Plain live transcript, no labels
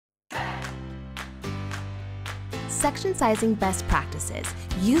Section sizing best practices.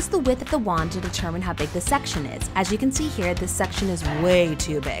 Use the width of the wand to determine how big the section is. As you can see here, this section is way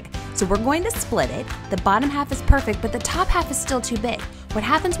too big. So we're going to split it. The bottom half is perfect, but the top half is still too big. What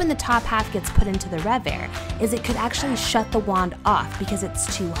happens when the top half gets put into the RevAir is it could actually shut the wand off because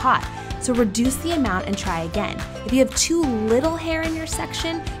it's too hot. So reduce the amount and try again. If you have too little hair in your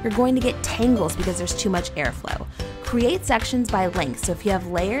section, you're going to get tangles because there's too much airflow. Create sections by length, so if you have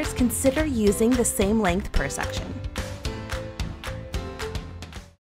layers, consider using the same length per section.